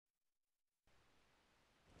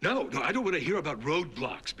No, I don't want to hear about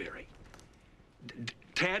roadblocks, Barry.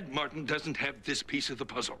 Tad Martin doesn't have this piece of the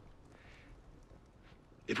puzzle.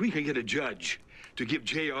 If we can get a judge to give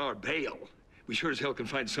J.R. bail, we sure as hell can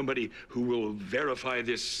find somebody who will verify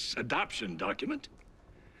this adoption document.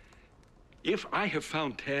 If I have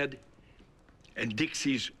found Tad and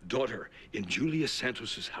Dixie's daughter in Julia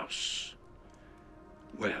Santos's house,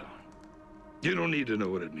 well, you don't need to know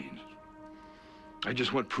what it means. I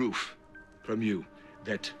just want proof from you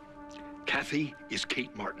that Kathy is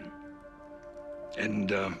Kate Martin.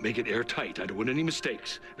 And make it airtight. I don't want any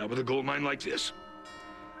mistakes. Not with a gold mine like this.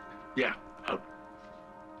 Yeah, out.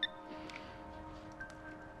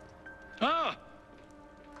 Ah,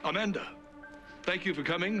 Amanda. Thank you for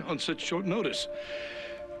coming on such short notice.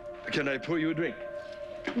 Can I pour you a drink?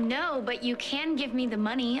 No, but you can give me the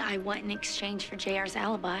money I want in exchange for JR's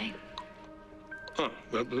alibi. Oh,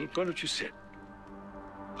 well, why don't you sit?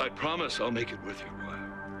 I promise I'll make it worth your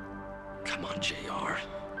while. Come on, JR.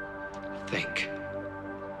 Think.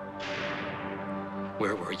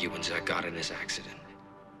 Where were you when Zach got in his accident?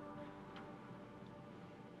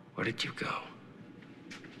 Where did you go?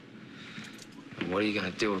 And what are you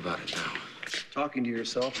gonna do about it now? Talking to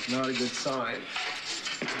yourself is not a good sign.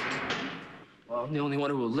 Well, I'm the only one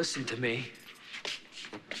who will listen to me.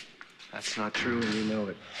 That's not true, and you know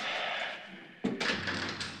it.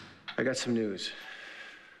 I got some news.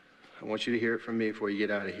 I want you to hear it from me before you get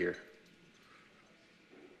out of here.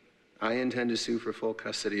 I intend to sue for full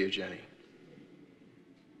custody of Jenny.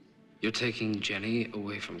 You're taking Jenny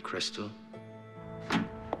away from Krystal?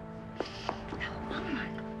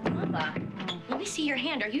 Mama, let me see your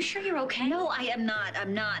hand. Are you sure you're okay? No, I am not.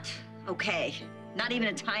 I'm not okay. Not even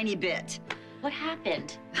a tiny bit. What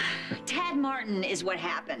happened? Tad Martin is what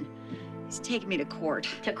happened. He's taking me to court.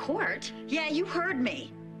 To court? Yeah, you heard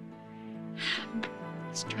me.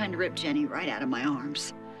 He's trying to rip Jenny right out of my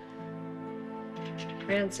arms.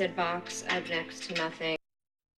 Rancid box, objects to nothing.